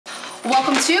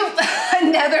Welcome to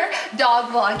another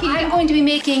dog vlog. I'm going to be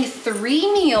making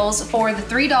 3 meals for the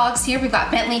 3 dogs here. We've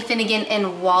got Bentley, Finnegan,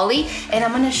 and Wally, and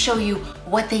I'm gonna show you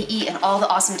what they eat and all the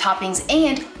awesome toppings.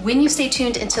 And when you stay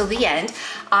tuned until the end,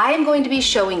 I am going to be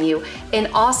showing you an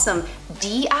awesome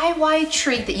DIY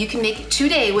treat that you can make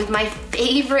today with my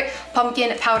favorite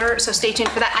pumpkin powder, so stay tuned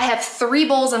for that. I have 3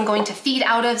 bowls I'm going to feed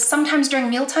out of. Sometimes during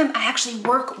mealtime, I actually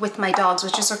work with my dogs,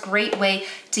 which is a great way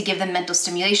to give them mental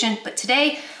stimulation. But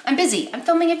today, I'm busy, I'm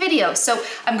filming a video, so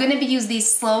I'm gonna be using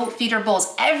these slow feeder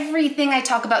bowls. Everything I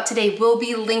talk about today will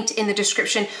be linked in the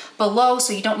description below,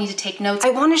 so you don't need to take notes. I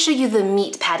wanna show you the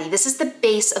meat patty. This is the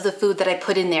base of the food that I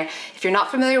put in there. If you're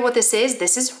not familiar with this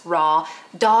is raw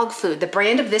dog food. The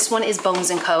brand of this one is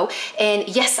Bones & Co. And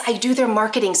yes, I do their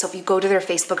marketing, so if you go to their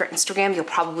Facebook or Instagram, you'll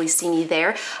probably see me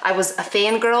there. I was a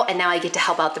fangirl, and now I get to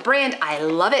help out the brand. I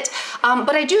love it.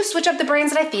 But I do switch up the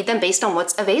brands that I feed them based on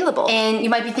what's available. And you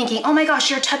might be thinking, oh my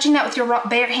gosh, you're touching that with your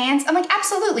bare hands? I'm like,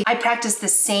 absolutely. I practice the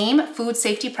same food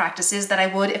safety practices that I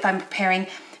would if I'm preparing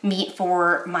meat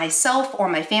for myself or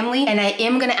my family. And I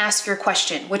am gonna ask your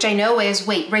question, which I know is,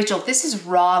 wait, Rachel, if this is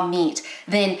raw meat,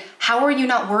 then how are you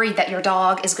not worried that your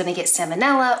dog is gonna get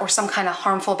salmonella or some kind of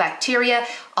harmful bacteria?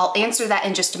 I'll answer that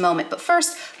in just a moment. But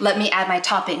first, let me add my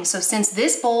toppings. So since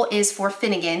this bowl is for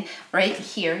Finnegan, right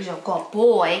here, your good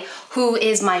boy, who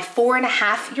is my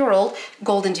 4.5-year-old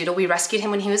golden doodle. We rescued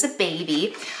him when he was a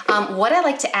baby. What I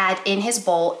like to add in his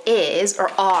bowl is,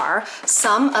 or are,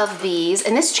 some of these,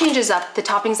 and this changes up, the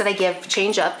toppings that I give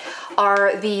change up,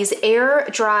 are these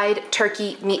air-dried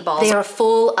turkey meatballs. They are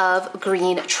full of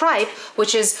green tripe,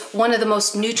 which is one of the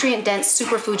most nutrient-dense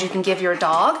superfoods you can give your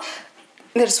dog.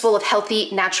 That is full of healthy,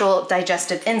 natural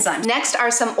digestive enzymes. Next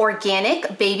are some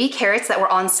organic baby carrots that were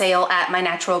on sale at my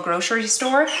natural grocery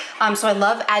store. So I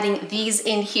love adding these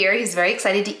in here. He's very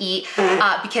excited to eat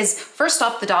because first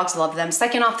off, the dogs love them.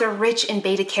 Second off, they're rich in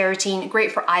beta carotene,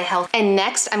 great for eye health. And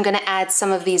next, I'm gonna add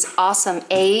some of these awesome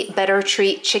A Better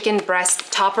Treat chicken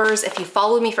breast toppers. If you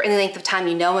follow me for any length of time,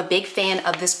 you know I'm a big fan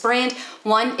of this brand.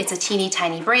 One, it's a teeny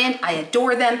tiny brand. I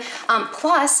adore them.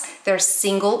 Plus, they're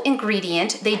single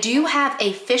ingredient. They do have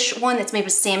a fish one that's made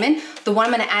with salmon. The one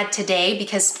I'm gonna add today,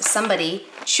 because somebody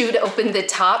chewed open the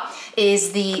top,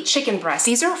 is the chicken breast.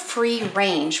 These are free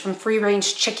range, from free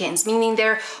range chickens, meaning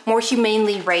they're more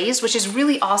humanely raised, which is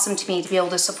really awesome to me to be able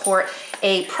to support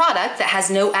a product that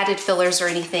has no added fillers or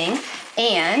anything.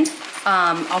 And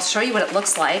I'll show you what it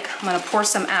looks like. I'm gonna pour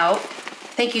some out.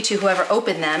 Thank you to whoever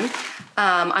opened them.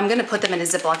 I'm gonna put them in a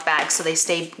Ziploc bag so they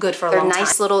stay good for a long time. They're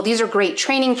nice little, these are great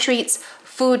training treats,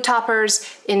 food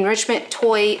toppers, enrichment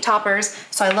toy toppers.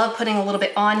 So I love putting a little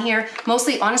bit on here,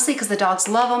 mostly honestly because the dogs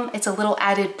love them. It's a little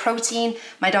added protein.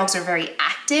 My dogs are very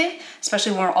active,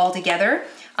 especially when we're all together.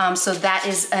 So that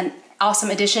is an awesome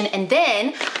addition. And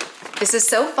then, this is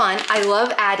so fun. I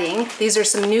love adding, these are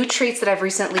some new treats that I've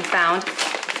recently found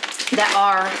that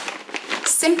are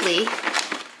simply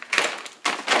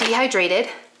dehydrated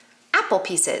apple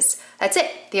pieces. That's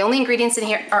it. The only ingredients in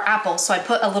here are apples. So I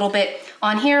put a little bit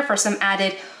on here for some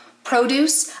added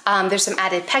produce. There's some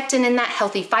added pectin in that,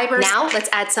 healthy fibers. Now let's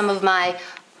add some of my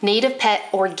Native Pet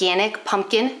organic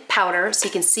pumpkin powder. So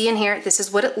you can see in here, this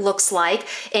is what it looks like.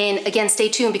 And again, stay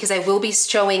tuned because I will be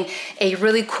showing a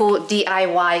really cool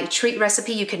DIY treat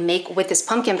recipe you can make with this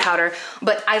pumpkin powder.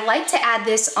 But I like to add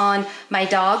this on my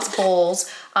dog's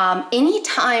bowls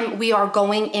anytime we are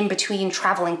going in between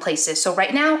traveling places. So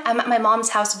right now I'm at my mom's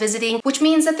house visiting, which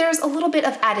means that there's a little bit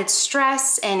of added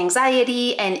stress and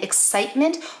anxiety and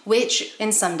excitement, which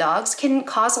in some dogs can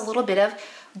cause a little bit of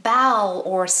bowel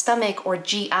or stomach or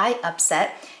GI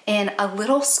upset. And a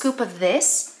little scoop of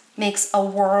this makes a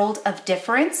world of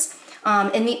difference.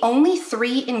 And the only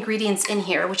 3 ingredients in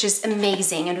here, which is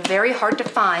amazing and very hard to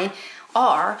find,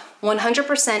 are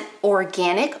 100%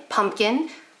 organic pumpkin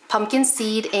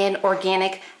seed, and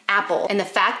organic apple. And the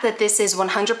fact that this is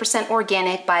 100%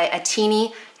 organic by a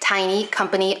teeny tiny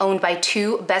company owned by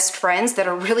 2 best friends that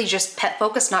are really just pet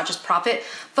focused, not just profit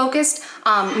focused,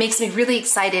 makes me really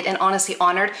excited and honestly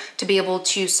honored to be able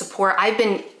to support. I've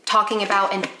been talking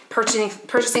about and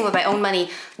purchasing with my own money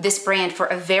this brand for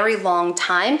a very long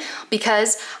time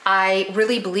because I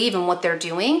really believe in what they're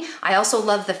doing. I also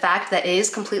love the fact that it is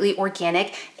completely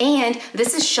organic and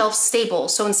this is shelf stable.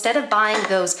 So instead of buying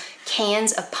those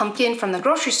cans of pumpkin from the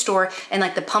grocery store and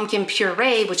like the pumpkin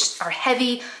puree, which are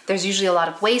heavy, there's usually a lot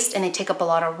of waste and they take up a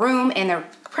lot of room and they're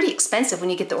pretty expensive when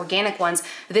you get the organic ones.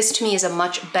 This to me is a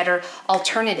much better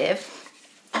alternative.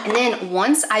 And then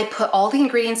once I put all the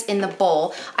ingredients in the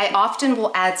bowl, I often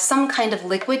will add some kind of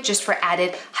liquid just for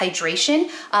added hydration.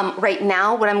 Right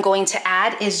now, what I'm going to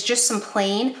add is just some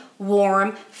plain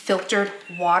warm, filtered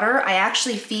water. I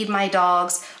actually feed my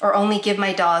dogs, or only give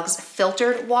my dogs,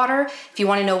 filtered water. If you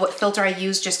wanna know what filter I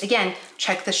use, just again,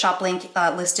 check the shop link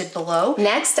listed below.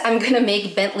 Next, I'm gonna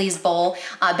make Bentley's bowl.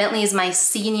 Bentley is my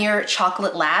senior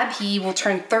chocolate lab. He will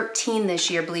turn 13 this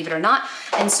year, believe it or not.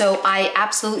 And so I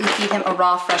absolutely feed him a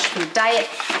raw, fresh food diet.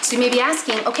 So you may be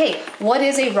asking, okay, what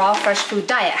is a raw, fresh food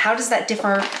diet? How does that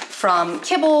differ from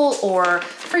kibble or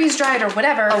freeze-dried or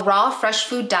whatever? A raw, fresh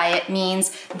food diet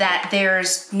means that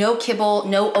there's no kibble,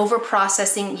 no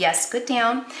over-processing, yes, good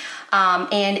down,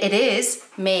 and it is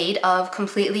made of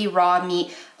completely raw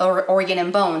meat or organ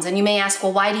and bones. And you may ask,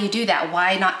 well, why do you do that?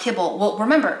 Why not kibble? Well,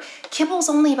 remember, kibble's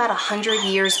only about 100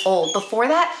 years old. Before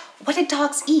that, what did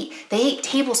dogs eat? They ate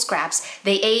table scraps.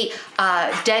 They ate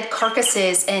dead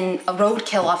carcasses and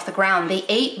roadkill off the ground. They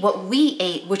ate what we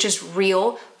ate, which is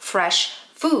real, fresh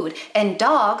food. And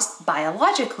dogs,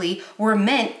 biologically, were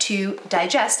meant to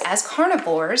digest as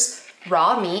carnivores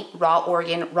raw meat, raw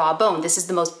organ, raw bone. This is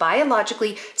the most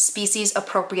biologically species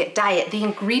appropriate diet. The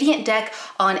ingredient deck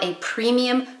on a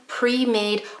premium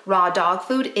pre-made raw dog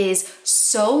food is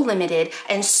so limited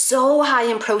and so high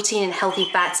in protein and healthy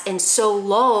fats and so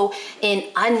low in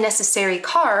unnecessary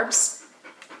carbs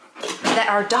that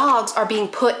our dogs are being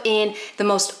put in the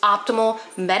most optimal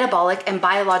metabolic and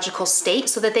biological state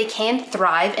so that they can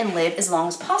thrive and live as long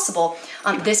as possible.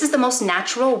 This is the most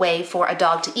natural way for a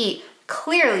dog to eat.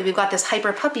 Clearly, we've got this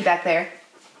hyper puppy back there.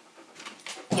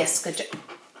 Yes, good job.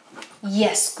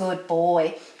 Yes, good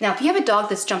boy. Now, if you have a dog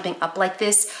that's jumping up like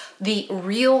this, the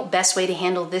real best way to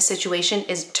handle this situation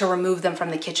is to remove them from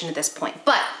the kitchen at this point.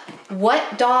 But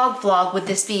what dog vlog would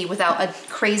this be without a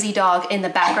crazy dog in the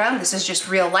background? This is just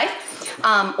real life.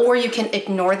 Or you can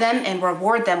ignore them and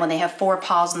reward them when they have 4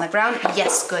 paws on the ground.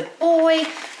 Yes, good boy.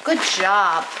 Good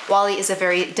job. Wally is a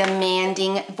very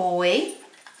demanding boy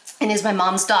and is my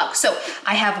mom's dog. So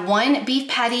I have 1 beef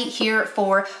patty here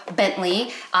for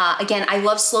Bentley. Again, I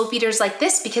love slow feeders like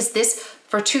this because this,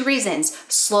 for 2 reasons,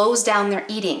 slows down their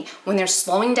eating. When they're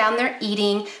slowing down their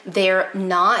eating, they're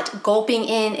not gulping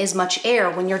in as much air.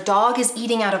 When your dog is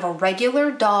eating out of a regular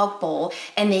dog bowl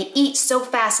and they eat so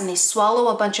fast and they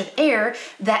swallow a bunch of air,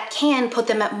 that can put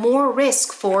them at more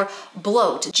risk for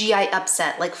bloat, GI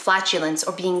upset, like flatulence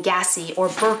or being gassy or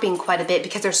burping quite a bit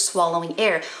because they're swallowing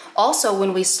air. Also,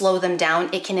 when we slow them down,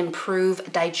 it can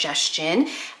improve digestion.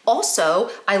 Also,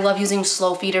 I love using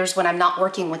slow feeders when I'm not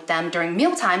working with them during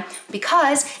mealtime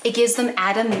because it gives them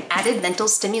added mental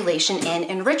stimulation and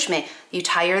enrichment. You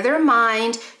tire their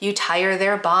mind, you tire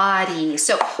their body.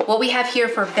 So what we have here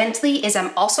for Bentley is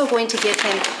I'm also going to give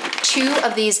him 2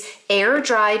 of these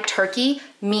air-dried turkey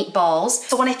meatballs.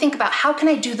 So when I think about how can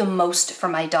I do the most for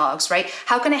my dogs, right?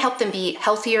 How can I help them be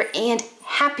healthier and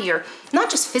happier, not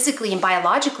just physically and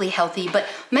biologically healthy, but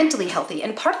mentally healthy.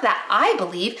 And part of that, I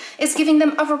believe, is giving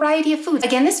them a variety of foods.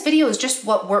 Again, this video is just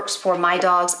what works for my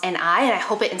dogs and I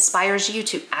hope it inspires you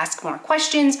to ask more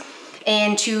questions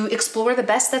and to explore the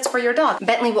best that's for your dog.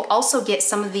 Bentley will also get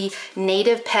some of the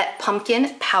Native Pet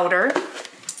pumpkin powder.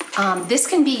 This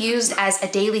can be used as a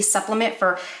daily supplement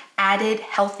for added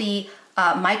healthy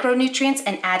micronutrients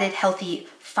and added healthy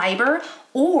fiber.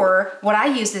 Or what I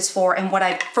use this for, and what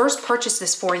I first purchased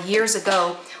this for years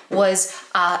ago, was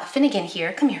Finnegan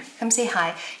here. Come here, come say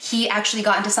hi. He actually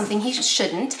got into something he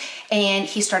shouldn't, and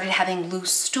he started having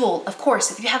loose stool. Of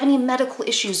course, if you have any medical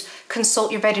issues,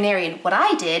 consult your veterinarian. What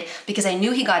I did, because I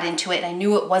knew he got into it, and I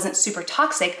knew it wasn't super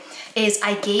toxic, is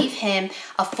I gave him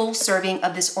a full serving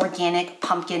of this organic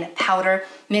pumpkin powder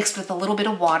mixed with a little bit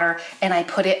of water, and I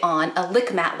put it on a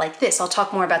lick mat like this. I'll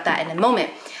talk more about that in a moment.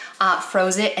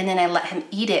 Froze it, and then I let him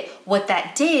eat it. What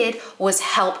that did was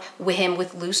help with him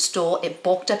with loose stool. It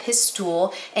bulked up his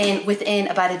stool, and within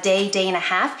about a day, day and a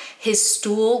half, his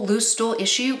loose stool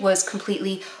issue was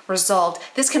completely resolved.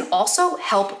 This can also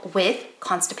help with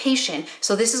constipation.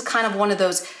 So this is kind of one of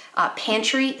those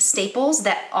pantry staples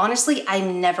that honestly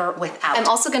I'm never without. I'm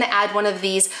also gonna add one of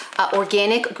these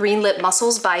organic green lip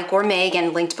mussels by Gourmet,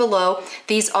 again linked below.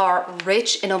 These are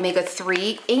rich in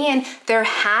omega-3, and there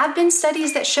have been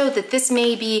studies that show that this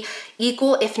may be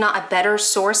equal, if not a better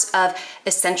source of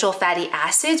essential fatty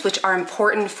acids, which are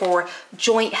important for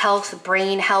joint health,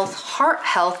 brain health, heart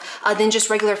health, than just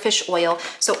regular fish oil.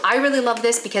 So I really love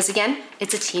this because again,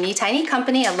 it's a teeny tiny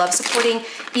company. I love supporting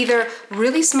either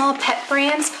really small pet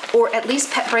brands or at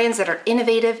least pet brands that are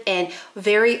innovative and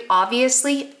very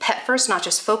obviously pet first, not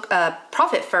just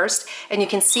profit first. And you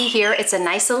can see here, it's a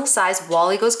nice little size.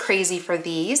 Wally goes crazy for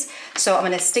these. So I'm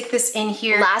gonna stick this in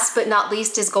here. Last but not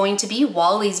least is going to be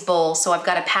Wally's bowl. bowl. So I've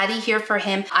got a patty here for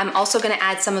him. I'm also gonna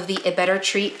add some of the It Better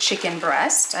Treat chicken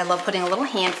breast. I love putting a little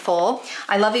handful.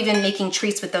 I love even making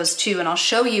treats with those too, and I'll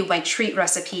show you my treat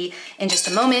recipe in just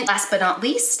a moment. Last but not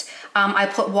least, I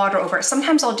put water over it.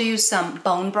 Sometimes I'll do some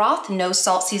bone broth, no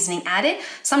salt seasoning added.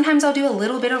 Sometimes I'll do a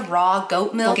little bit of raw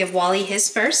goat milk. I'll give Wally his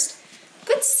first.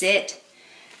 Good sit.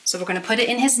 So we're gonna put it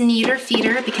in his kneader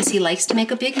feeder because he likes to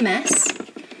make a big mess.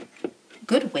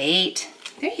 Good weight.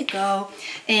 There you go.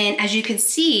 And as you can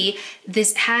see,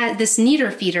 this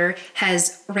kneader feeder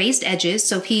has raised edges.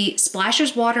 So if he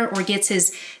splashes water or gets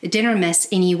his dinner mess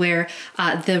anywhere,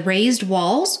 the raised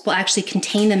walls will actually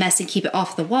contain the mess and keep it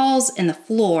off the walls and the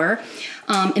floor.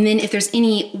 And then if there's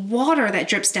any water that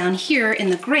drips down here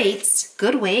in the grates,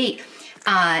 good weight,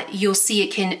 you'll see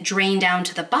it can drain down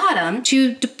to the bottom.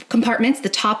 Two compartments, the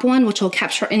top one, which will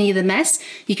capture any of the mess,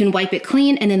 you can wipe it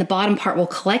clean, and then the bottom part will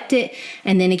collect it,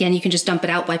 and then again, you can just dump it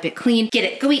out, wipe it clean. Get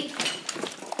it, go eat.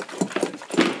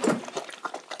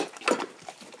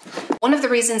 One of the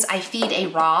reasons I feed a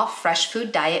raw, fresh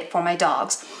food diet for my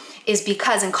dogs is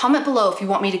because, and comment below if you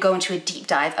want me to go into a deep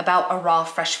dive about a raw,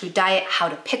 fresh food diet, how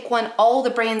to pick one, all the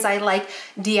brands I like,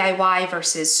 DIY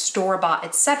versus store-bought,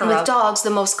 etc. With dogs,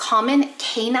 the most common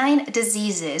canine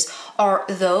diseases are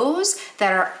those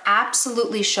that are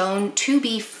absolutely shown to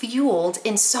be fueled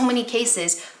in so many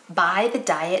cases by the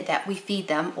diet that we feed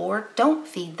them or don't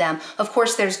feed them. Of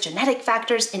course, there's genetic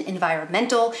factors and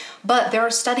environmental, but there are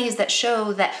studies that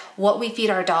show that what we feed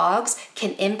our dogs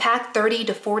can impact 30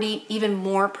 to 40, even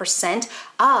more %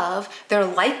 of their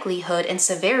likelihood and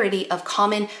severity of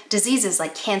common diseases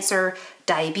like cancer,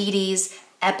 diabetes,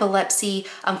 epilepsy.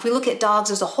 If we look at dogs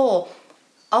as a whole,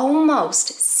 almost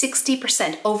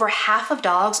 60%, over half of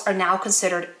dogs are now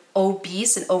considered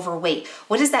obese and overweight.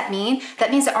 What does that mean? That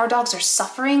means that our dogs are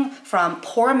suffering from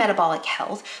poor metabolic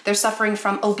health. They're suffering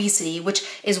from obesity, which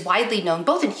is widely known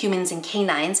both in humans and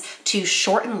canines to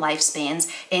shorten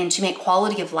lifespans and to make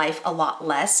quality of life a lot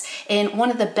less. And one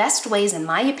of the best ways, in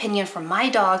my opinion, for my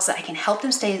dogs that I can help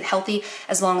them stay healthy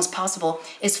as long as possible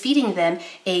is feeding them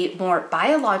a more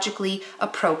biologically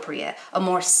appropriate, a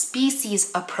more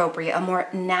species appropriate, a more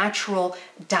natural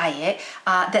diet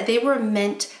that they were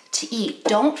meant to eat.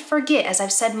 Don't forget, as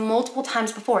I've said multiple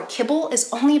times before, kibble is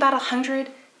only about 100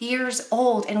 years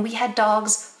old, and we had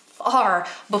dogs far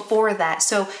before that.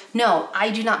 So no,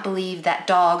 I do not believe that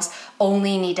dogs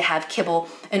only need to have kibble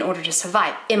in order to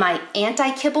survive. Am I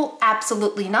anti-kibble?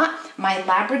 Absolutely not. My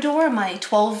Labrador, my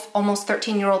 12, almost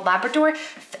 13-year-old Labrador,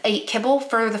 ate kibble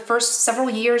for the first several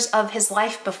years of his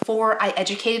life before I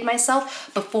educated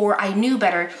myself, before I knew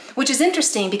better, which is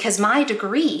interesting because my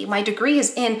degree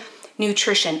is in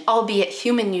nutrition, albeit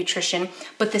human nutrition,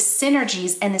 but the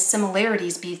synergies and the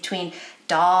similarities between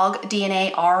dog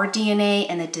DNA, our DNA,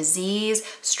 and the disease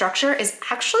structure is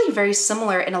actually very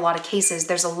similar in a lot of cases.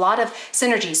 There's a lot of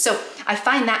synergies. So I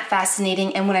find that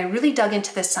fascinating. And when I really dug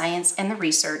into the science and the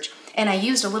research, and I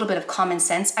used a little bit of common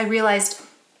sense, I realized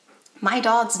my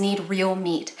dogs need real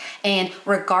meat. And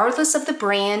regardless of the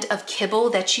brand of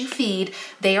kibble that you feed,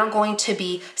 they are going to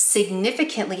be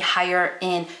significantly higher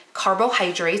in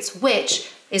carbohydrates,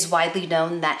 which is widely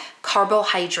known that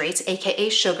carbohydrates, AKA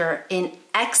sugar, in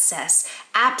excess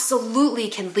absolutely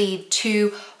can lead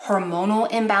to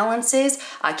hormonal imbalances,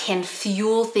 can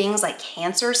fuel things like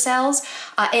cancer cells,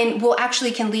 and will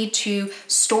actually can lead to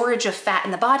storage of fat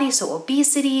in the body, so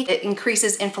obesity. It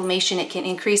increases inflammation, it can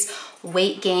increase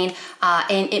weight gain,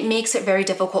 and it makes it very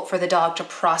difficult for the dog to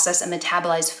process and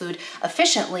metabolize food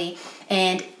efficiently.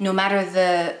 And no matter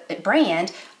the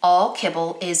brand, all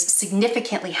kibble is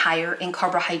significantly higher in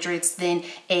carbohydrates than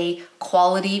a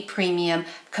quality, premium,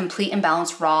 complete and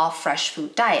balanced, raw, fresh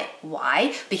food diet.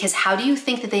 Why? Because how do you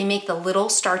think that they make the little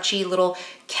starchy little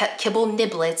kibble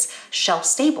niblets shelf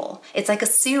stable? It's like a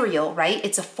cereal, right?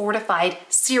 It's a fortified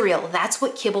cereal. That's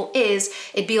what kibble is.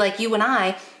 It'd be like you and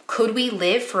I. Could we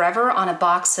live forever on a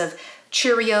box of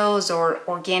Cheerios or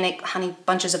organic honey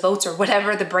bunches of oats or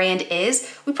whatever the brand is?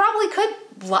 We probably could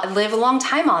live a long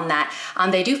time on that.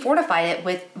 They do fortify it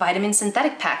with vitamin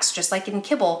synthetic packs, just like in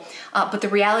kibble. But the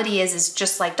reality is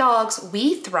just like dogs,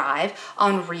 we thrive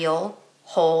on real,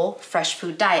 whole, fresh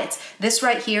food diets. This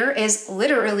right here is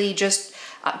literally just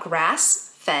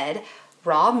grass-fed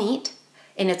raw meat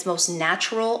in its most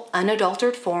natural,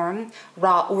 unadulterated form,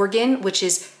 raw organ, which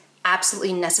is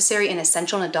absolutely necessary and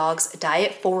essential in a dog's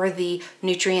diet for the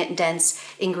nutrient-dense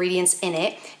ingredients in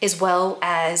it, as well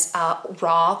as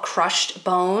raw crushed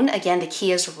bone. Again, the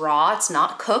key is raw, it's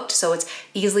not cooked, so it's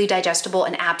easily digestible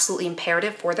and absolutely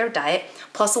imperative for their diet,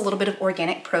 plus a little bit of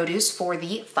organic produce for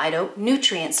the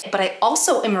phytonutrients. But I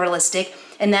also am realistic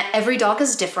in that every dog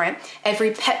is different,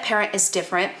 every pet parent is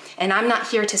different, and I'm not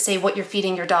here to say what you're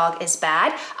feeding your dog is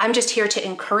bad. I'm just here to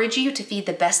encourage you to feed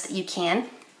the best that you can,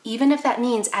 even if that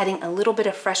means adding a little bit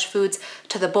of fresh foods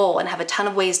to the bowl, and have a ton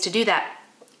of ways to do that.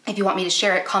 If you want me to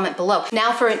share it, comment below.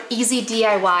 Now for an easy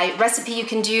DIY recipe you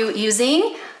can do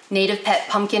using Native Pet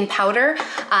pumpkin powder.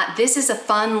 This is a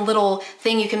fun little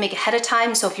thing you can make ahead of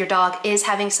time. So if your dog is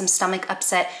having some stomach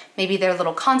upset, maybe they're a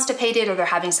little constipated or they're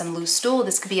having some loose stool,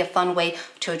 this could be a fun way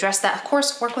to address that. Of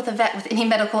course, work with a vet with any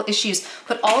medical issues.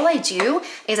 But all I do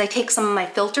is I take some of my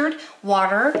filtered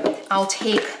water. I'll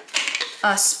take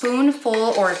a spoonful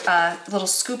or a little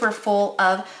scooper full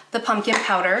of the pumpkin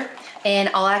powder, and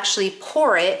I'll actually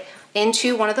pour it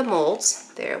into one of the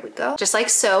molds. There we go, just like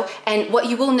so. And what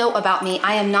you will know about me,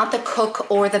 I am not the cook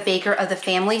or the baker of the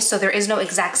family, so there is no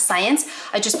exact science.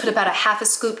 I just put about a half a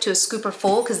scoop to a scooper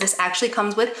full, because this actually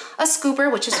comes with a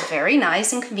scooper, which is very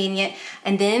nice and convenient.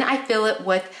 And then I fill it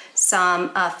with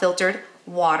some filtered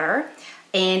water.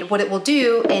 And what it will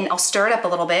do, and I'll stir it up a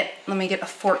little bit. Let me get a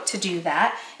fork to do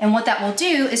that. And what that will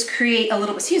do is create a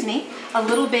little, a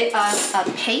little bit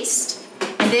of paste.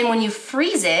 And then when you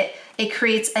freeze it, it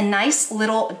creates a nice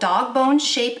little dog bone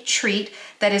shaped treat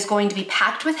that is going to be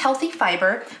packed with healthy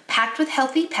fiber, packed with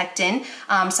healthy pectin,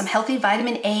 some healthy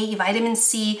vitamin A, vitamin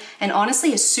C, and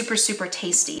honestly is super, super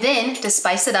tasty. Then to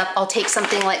spice it up, I'll take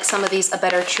something like some of these A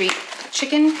Better Treat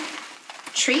chicken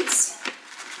treats,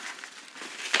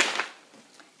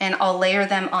 and I'll layer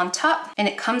them on top, and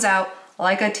it comes out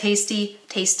like a tasty,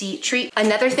 tasty treat.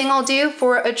 Another thing I'll do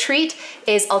for a treat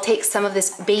is I'll take some of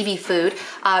this baby food.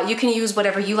 You can use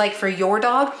whatever you like for your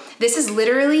dog. This is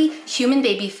literally human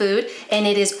baby food, and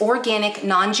it is organic,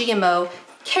 non-GMO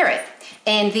carrot.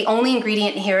 And the only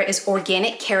ingredient here is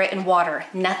organic carrot and water.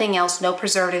 Nothing else, no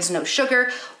preservatives, no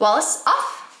sugar. Wallace,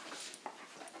 off.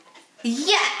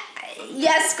 Yeah.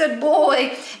 Yes, good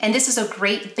boy. And this is a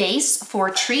great base for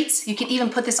treats. You can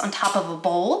even put this on top of a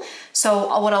bowl.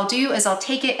 So what I'll do is I'll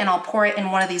take it and I'll pour it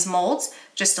in one of these molds,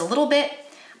 just a little bit.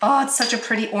 Oh, it's such a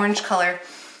pretty orange color,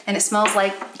 and it smells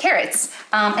like carrots.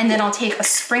 And then I'll take a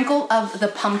sprinkle of the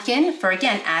pumpkin for,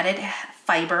 again, added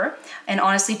fiber. And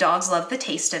honestly, dogs love the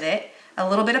taste of it. A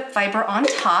little bit of fiber on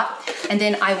top. And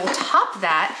then I will top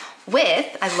that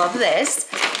with, I love this,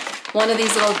 one of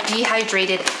these little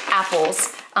dehydrated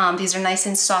apples. These are nice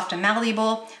and soft and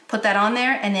malleable. Put that on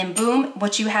there, and then boom,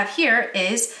 what you have here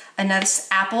is a nice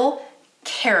apple,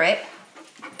 carrot,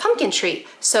 pumpkin treat.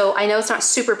 So I know it's not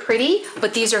super pretty,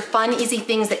 but these are fun, easy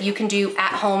things that you can do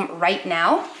at home right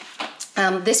now.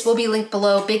 This will be linked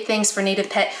below. Big thanks for Native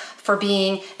Pet for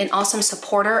being an awesome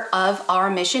supporter of our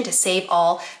mission to save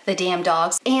all the damn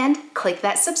dogs. And click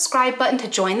that subscribe button to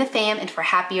join the fam and for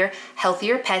happier,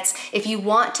 healthier pets. If you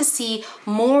want to see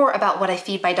more about what I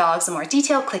feed my dogs in more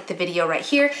detail, click the video right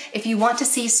here. If you want to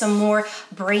see some more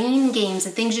brain games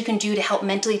and things you can do to help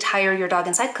mentally tire your dog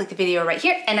inside, click the video right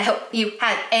here. And I hope you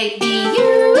had a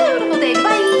beautiful day.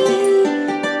 Bye.